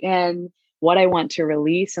energy in, what I want to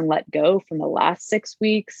release and let go from the last 6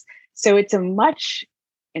 weeks. So it's a much,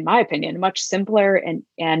 in my opinion, much simpler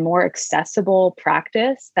and more accessible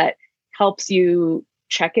practice that helps you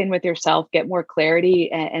check in with yourself, get more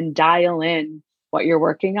clarity, and dial in what you're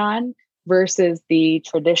working on versus the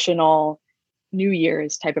traditional New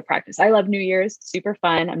Year's type of practice. I love New Year's, super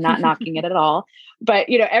fun. I'm not knocking it at all. But,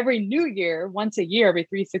 every New Year, once a year, every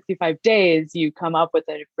 365 days, you come up with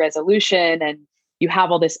a resolution and you have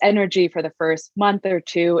all this energy for the first month or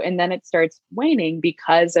two, and then it starts waning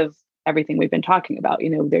because of everything we've been talking about.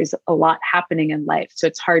 There's a lot happening in life, so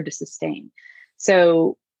it's hard to sustain.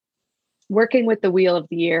 So working with the wheel of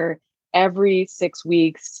the year every 6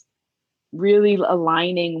 weeks, really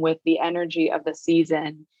aligning with the energy of the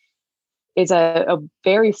season, is a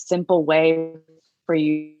very simple way for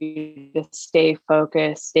you to stay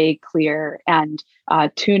focused, stay clear, and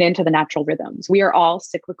tune into the natural rhythms. We are all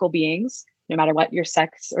cyclical beings, no matter what your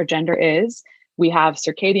sex or gender is. We have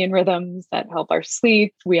circadian rhythms that help our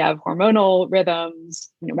sleep. We have hormonal rhythms,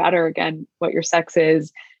 no matter, again, what your sex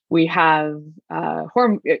is. We have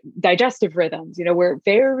digestive rhythms. We're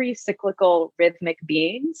very cyclical, rhythmic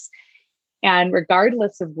beings. And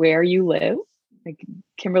regardless of where you live, like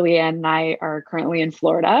Kimberly Ann and I are currently in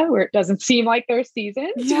Florida, where it doesn't seem like there's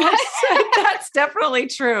seasons. Yes, that's definitely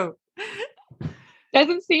true.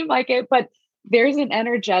 Doesn't seem like it, but there's an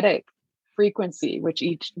energetic frequency with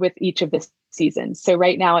each of the seasons. So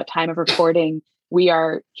right now, at time of recording, we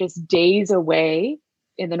are just days away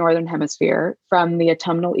in the Northern Hemisphere from the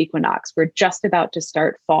autumnal equinox. We're just about to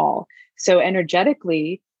start fall. So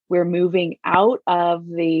energetically, we're moving out of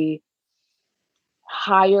the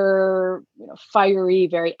higher, fiery,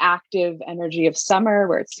 very active energy of summer,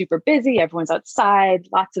 where it's super busy, everyone's outside,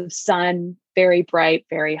 lots of sun, very bright,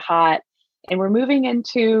 very hot. And we're moving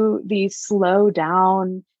into the slow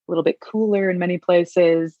down, little bit cooler in many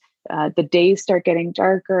places. The days start getting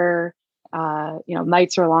darker.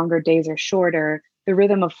 Nights are longer, days are shorter. The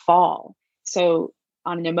rhythm of fall. So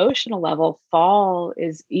on an emotional level, fall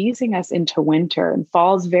is easing us into winter, and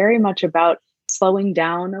fall is very much about slowing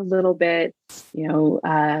down a little bit,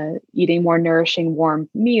 eating more nourishing, warm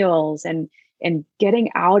meals, and getting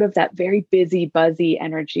out of that very busy, buzzy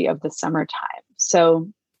energy of the summertime. So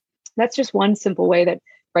that's just one simple way that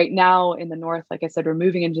right now in the north, like I said, we're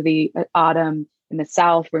moving into the autumn. In the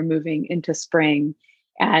south, we're moving into spring.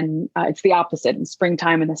 And it's the opposite. In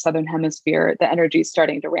springtime in the southern hemisphere, the energy is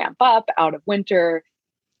starting to ramp up out of winter.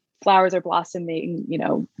 Flowers are blossoming,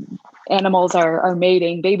 animals are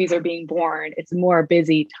mating, babies are being born. It's a more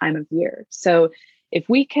busy time of year. So if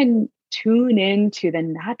we can tune into the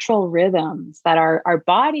natural rhythms that our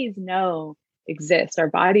bodies know exist, our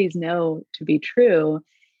bodies know to be true,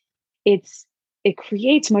 it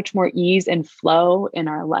creates much more ease and flow in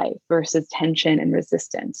our life versus tension and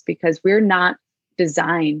resistance, because we're not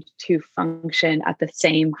designed to function at the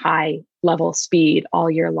same high level speed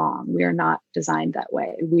all year long. We are not designed that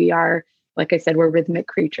way. We are, like I said, we're rhythmic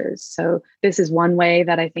creatures. So this is one way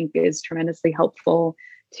that I think is tremendously helpful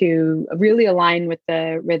to really align with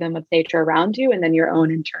the rhythm of nature around you and then your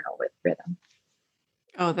own internal rhythm.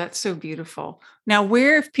 Oh, that's so beautiful. Now,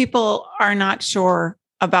 where if people are not sure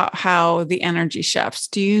about how the energy shifts,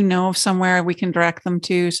 do you know of somewhere we can direct them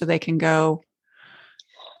to so they can go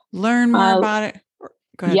learn more about it?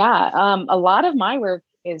 Go ahead. Yeah, a lot of my work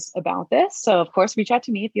is about this. So of course, reach out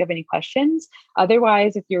to me if you have any questions.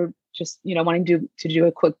 Otherwise, if you're just, wanting to do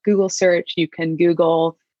a quick Google search, you can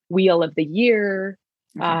Google Wheel of the Year.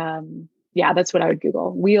 Okay. That's what I would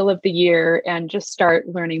Google, Wheel of the Year, and just start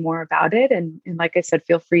learning more about it. And like I said,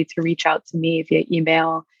 feel free to reach out to me via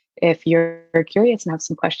email if you're curious and have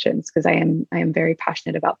some questions, because I am very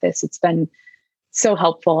passionate about this. It's been so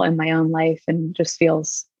helpful in my own life and just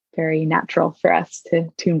feels very natural for us to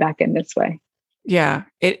tune back in this way. Yeah,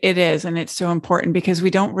 it is. And it's so important because we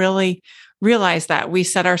don't really realize that. We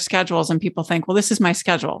set our schedules and people think, well, this is my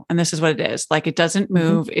schedule and this is what it is. Like it doesn't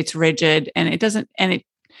move, it's rigid, and it doesn't, and it,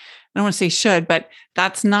 I don't want to say should, but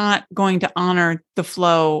that's not going to honor the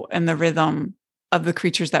flow and the rhythm of the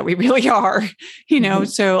creatures that we really are,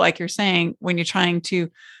 So like you're saying, when you're trying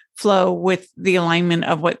to flow with the alignment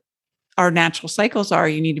of what our natural cycles are,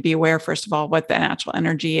 you need to be aware, first of all, what the natural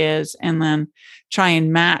energy is, and then try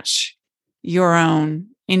and match your own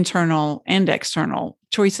internal and external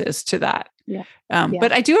choices to that. Yeah.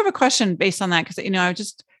 But I do have a question based on that, because, I was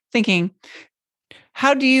just thinking,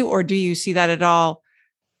 how do you see that at all?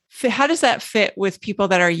 How does that fit with people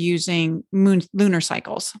that are using lunar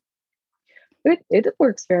cycles? It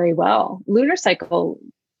works very well. Lunar cycle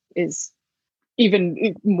is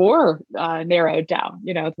even more narrowed down.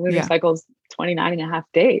 The lunar cycle is 29 and a half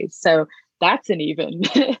days. So that's an even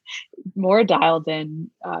more dialed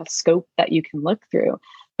in scope that you can look through.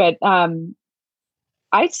 But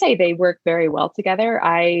I'd say they work very well together.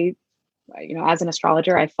 As an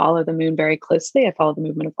astrologer, I follow the moon very closely. I follow the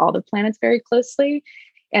movement of all the planets very closely.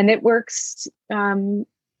 And it works,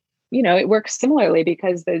 it works similarly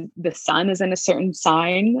because the sun is in a certain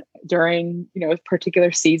sign during, a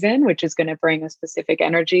particular season, which is going to bring a specific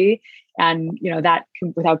energy. And, that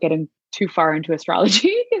can, without getting too far into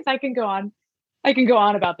astrology, because I can go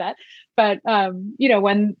on about that. But,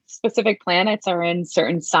 when specific planets are in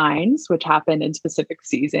certain signs, which happen in specific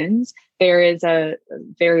seasons, there is a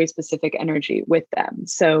very specific energy with them.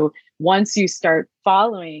 So once you start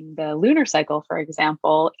following the lunar cycle, for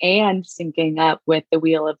example, and syncing up with the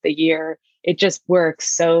Wheel of the Year, it just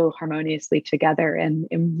works so harmoniously together, and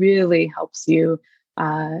it really helps you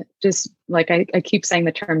just, like I keep saying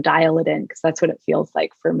the term, dial it in, because that's what it feels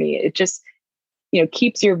like for me. It just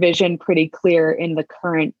keeps your vision pretty clear in the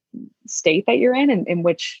current state that you're in, and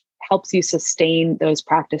which helps you sustain those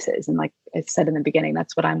practices. And like I said in the beginning,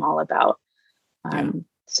 that's what I'm all about.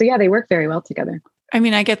 So they work very well together. I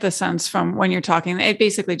mean, I get the sense from when you're talking, it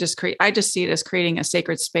basically I just see it as creating a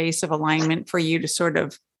sacred space of alignment for you to sort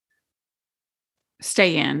of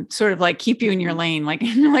stay in, sort of like keep you in your lane, like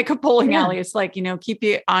a bowling alley. It's like, keep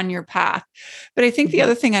you on your path. But I think the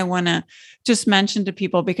other thing I want to just mention to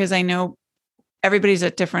people, because I know everybody's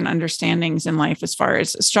at different understandings in life as far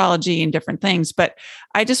as astrology and different things. But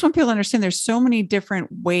I just want people to understand there's so many different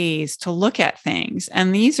ways to look at things.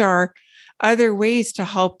 And these are other ways to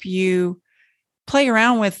help you play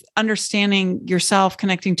around with understanding yourself,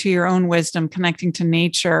 connecting to your own wisdom, connecting to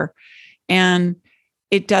nature. And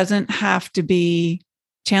it doesn't have to be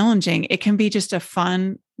challenging. It can be just a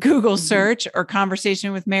fun Google search or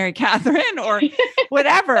conversation with Mary Catherine or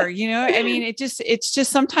whatever, I mean, it's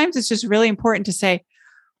just sometimes it's just really important to say,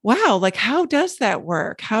 wow, like how does that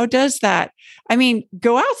work? How does that? I mean,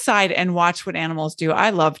 go outside and watch what animals do. I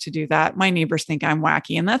love to do that. My neighbors think I'm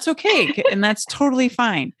wacky, and that's okay. And that's totally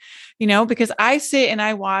fine, because I sit and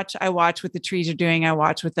I watch what the trees are doing. I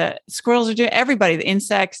watch what the squirrels are doing, everybody, the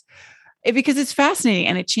insects, because it's fascinating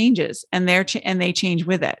and it changes and and they change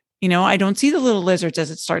with it. I don't see the little lizards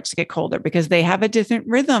as it starts to get colder because they have a different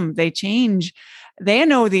rhythm. They change. They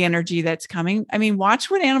know the energy that's coming. I mean,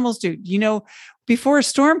 watch what animals do. Before a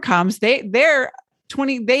storm comes, they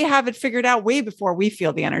have it figured out way before we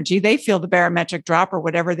feel the energy. They feel the barometric drop or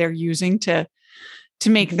whatever they're using to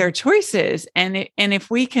make their choices. And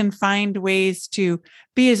if we can find ways to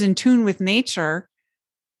be as in tune with nature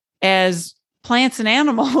as plants and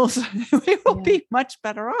animals, we will be much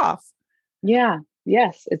better off. Yeah.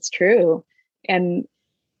 Yes, it's true. And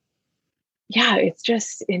yeah, it's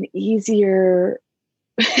just an easier,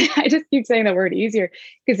 I just keep saying the word easier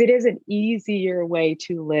because it is an easier way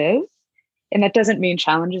to live. And that doesn't mean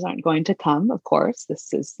challenges aren't going to come. Of course,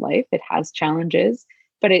 this is life. It has challenges,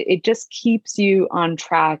 but it just keeps you on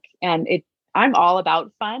track. And I'm all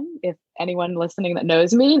about fun. If anyone listening that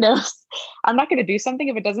knows me knows I'm not going to do something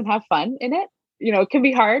if it doesn't have fun in it. It can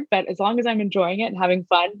be hard, but as long as I'm enjoying it and having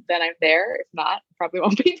fun, then I'm there. If not, I probably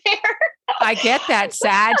won't be there. I get that,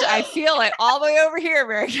 Sag. I feel it all the way over here,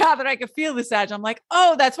 Mary Catherine. I could feel the Sag. I'm like,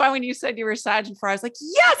 oh, that's why when you said you were Sag before, I was like,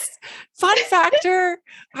 yes, fun factor.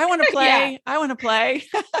 I want to play. Yeah. I want to play.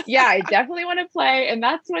 Yeah, I definitely want to play. And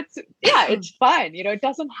that's it's fun. It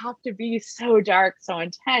doesn't have to be so dark, so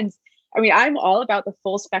intense. I mean, I'm all about the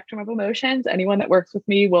full spectrum of emotions. Anyone that works with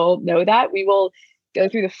me will know that. We will go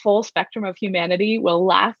through the full spectrum of humanity. We'll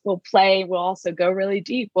laugh, we'll play, we'll also go really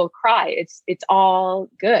deep, we'll cry. It's all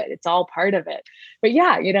good. It's all part of it. But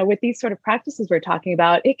yeah, with these sort of practices we're talking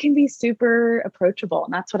about, it can be super approachable.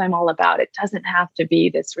 And that's what I'm all about. It doesn't have to be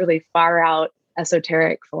this really far out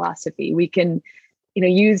esoteric philosophy. We can,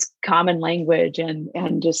 use common language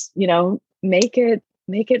and just, make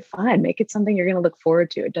it fun, make it something you're going to look forward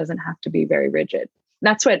to. It doesn't have to be very rigid. And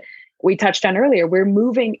that's what we touched on earlier. We're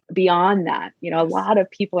moving beyond that. A lot of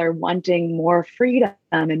people are wanting more freedom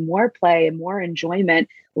and more play and more enjoyment,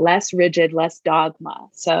 less rigid, less dogma.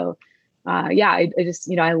 So I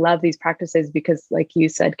just, I love these practices because like you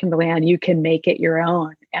said, Kimberly Ann, you can make it your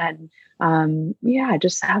own and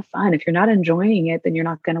just have fun. If you're not enjoying it, then you're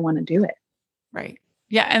not going to want to do it. Right.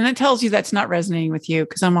 Yeah. And that tells you that's not resonating with you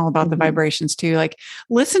because I'm all about the vibrations too. Like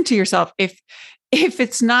listen to yourself. If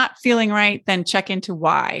it's not feeling right, then check into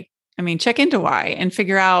why. Check into why and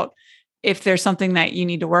figure out if there's something that you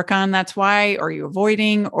need to work on. That's why, or are you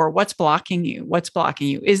avoiding, or what's blocking you? What's blocking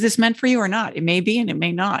you? Is this meant for you or not? It may be, and it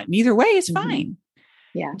may not. And either way is fine.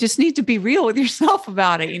 Yeah. You just need to be real with yourself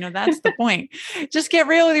about it. That's the point. Just get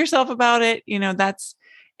real with yourself about it.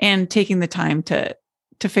 And taking the time to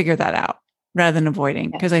figure that out rather than avoiding.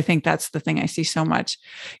 Because I think that's the thing I see so much,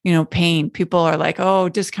 pain. People are like, oh,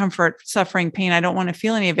 discomfort, suffering, pain. I don't want to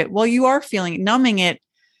feel any of it. Well, you are feeling it. Numbing it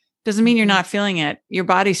doesn't mean you're not feeling it. Your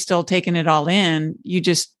body's still taking it all in. You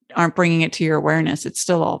just aren't bringing it to your awareness. It's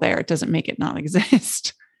still all there. It doesn't make it not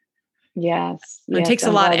exist. Yes. It takes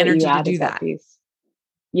a lot of energy to do that. Piece.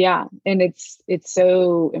 Yeah. And it's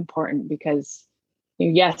so important because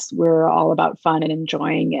yes, we're all about fun and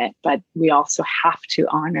enjoying it, but we also have to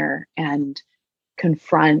honor and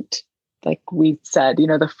confront, like we said,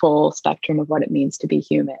 the full spectrum of what it means to be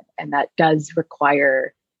human. And that does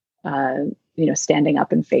require standing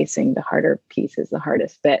up and facing the harder pieces, the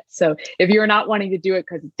hardest bit. So if you're not wanting to do it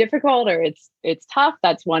because it's difficult or it's tough,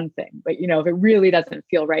 that's one thing. But, if it really doesn't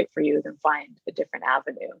feel right for you, then find a different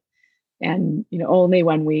avenue. And, only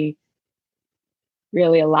when we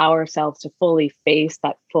really allow ourselves to fully face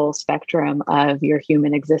that full spectrum of your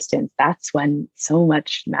human existence, that's when so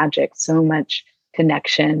much magic, so much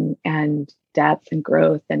connection and depth and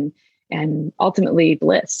growth and ultimately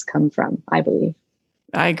bliss come from, I believe.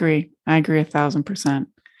 I agree 1,000%.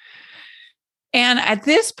 And at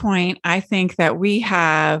this point, I think that we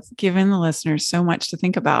have given the listeners so much to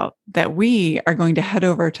think about that we are going to head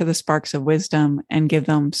over to the Sparks of Wisdom and give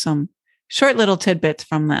them some short little tidbits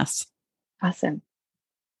from this. Awesome.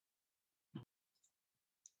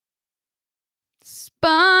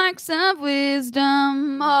 Sparks of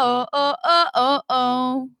wisdom. Oh, oh, oh, oh,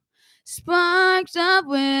 oh. Sparks of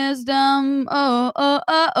wisdom. Oh, oh,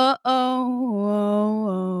 oh, oh, oh,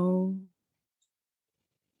 oh.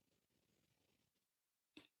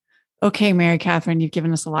 Okay, Mary Catherine, you've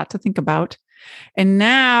given us a lot to think about. And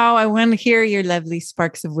now I want to hear your lovely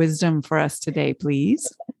sparks of wisdom for us today,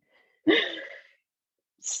 please.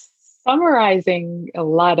 Summarizing a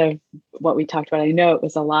lot of what we talked about, I know it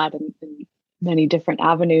was a lot in many different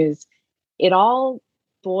avenues. It all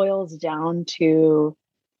boils down to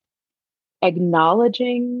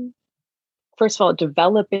acknowledging, first of all,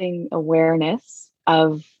 developing awareness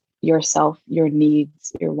of yourself, your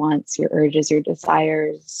needs, your wants, your urges, your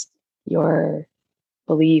desires, your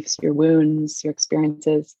beliefs, your wounds, your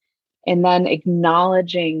experiences, and then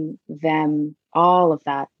acknowledging them, all of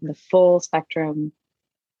that, the full spectrum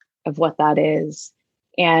of what that is,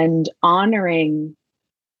 and honoring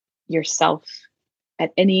yourself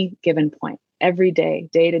at any given point. Every day,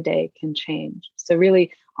 day to day can change. So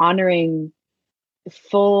really honoring the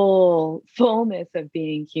fullness of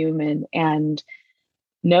being human, and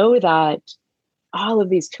know that all of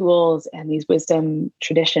these tools and these wisdom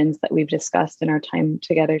traditions that we've discussed in our time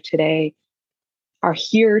together today are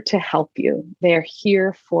here to help you. They're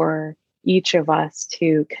here for each of us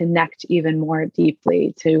to connect even more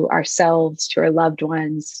deeply to ourselves, to our loved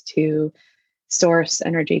ones, to source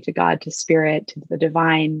energy, to God, to spirit, to the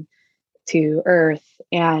divine, to earth.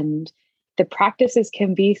 And the practices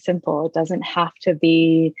can be simple. It doesn't have to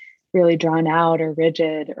be really drawn out or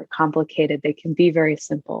rigid or complicated. They can be very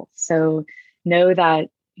simple. So know that,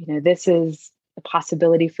 this is a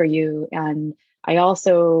possibility for you. And I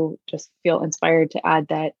also just feel inspired to add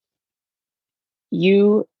that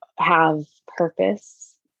you have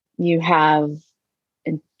purpose. You have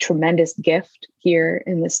a tremendous gift here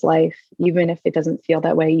in this life, even if it doesn't feel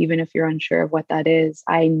that way, even if you're unsure of what that is.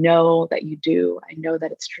 I know that you do. I know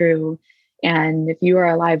that it's true. And if you are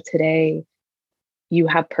alive today, you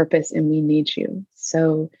have purpose and we need you.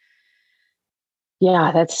 So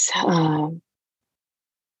yeah, that's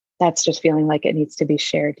just feeling like it needs to be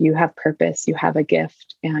shared. You have purpose, you have a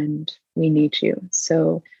gift, and we need you.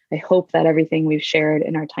 So I hope that everything we've shared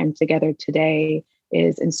in our time together today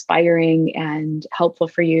is inspiring and helpful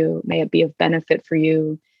for you. May it be of benefit for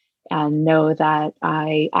you. And know that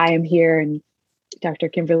I am here, and Dr.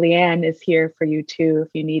 Kimberly Ann is here for you too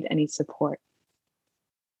if you need any support.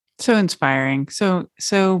 So inspiring. So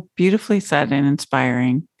beautifully said and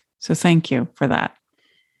inspiring. So thank you for that.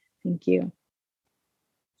 Thank you.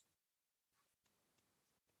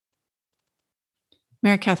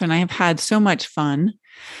 Mary Catherine, I have had so much fun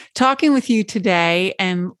talking with you today,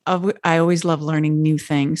 and I always love learning new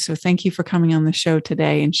things. So thank you for coming on the show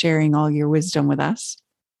today and sharing all your wisdom with us.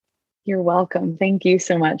 You're welcome. Thank you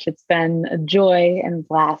so much. It's been a joy and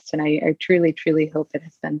blast, and I truly, truly hope it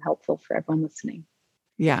has been helpful for everyone listening.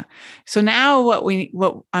 Yeah. So now what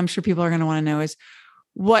I'm sure people are going to want to know is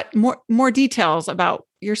what more details about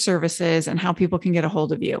your services and how people can get a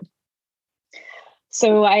hold of you.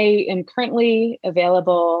 So I am currently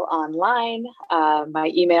available online. My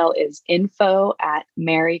email is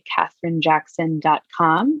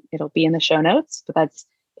info@marycatherinejackson.com. It'll be in the show notes, but that's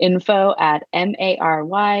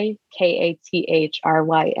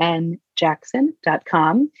info@marykathrin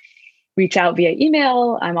Jackson.com. Reach out via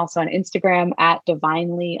email. I'm also on Instagram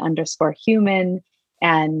 @divinely_human.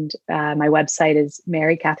 And my website is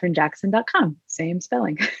marycatherinejackson.com. Same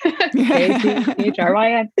spelling.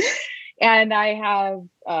 KATHRYN. And I have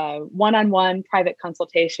one-on-one private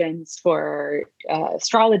consultations for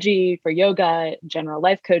astrology, for yoga, general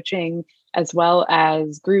life coaching, as well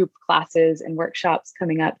as group classes and workshops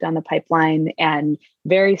coming up down the pipeline. And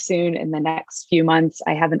very soon, in the next few months,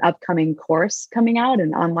 I have an upcoming course coming out,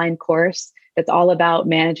 an online course that's all about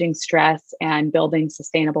managing stress and building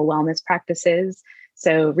sustainable wellness practices.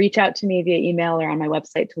 So reach out to me via email or on my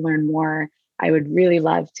website to learn more. I would really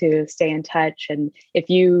love to stay in touch. And if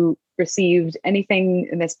you received anything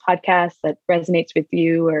in this podcast that resonates with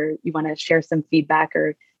you, or you want to share some feedback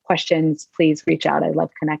or questions, please reach out. I love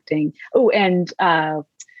connecting. Oh, and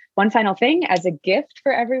one final thing, as a gift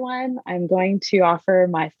for everyone, I'm going to offer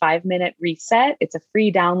my 5-minute reset. It's a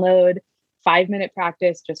free download, 5-minute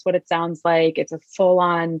practice, just what it sounds like. It's a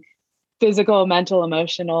full-on physical, mental,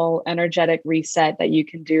 emotional, energetic reset that you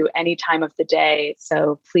can do any time of the day.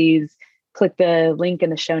 So please click the link in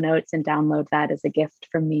the show notes and download that as a gift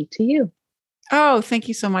from me to you. Oh, thank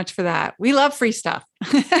you so much for that. We love free stuff.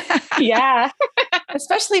 Yeah.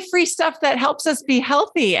 Especially free stuff that helps us be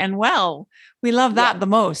healthy and well. We love that the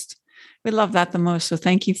most. We love that the most. So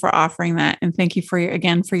thank you for offering that. And thank you for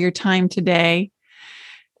your time today.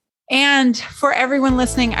 And for everyone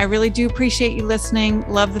listening, I really do appreciate you listening.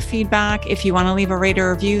 Love the feedback. If you want to leave a rate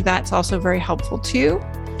or review, that's also very helpful too.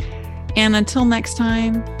 And until next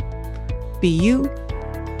time, be you,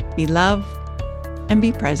 be love, and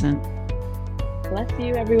be present. Bless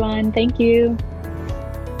you, everyone. Thank you.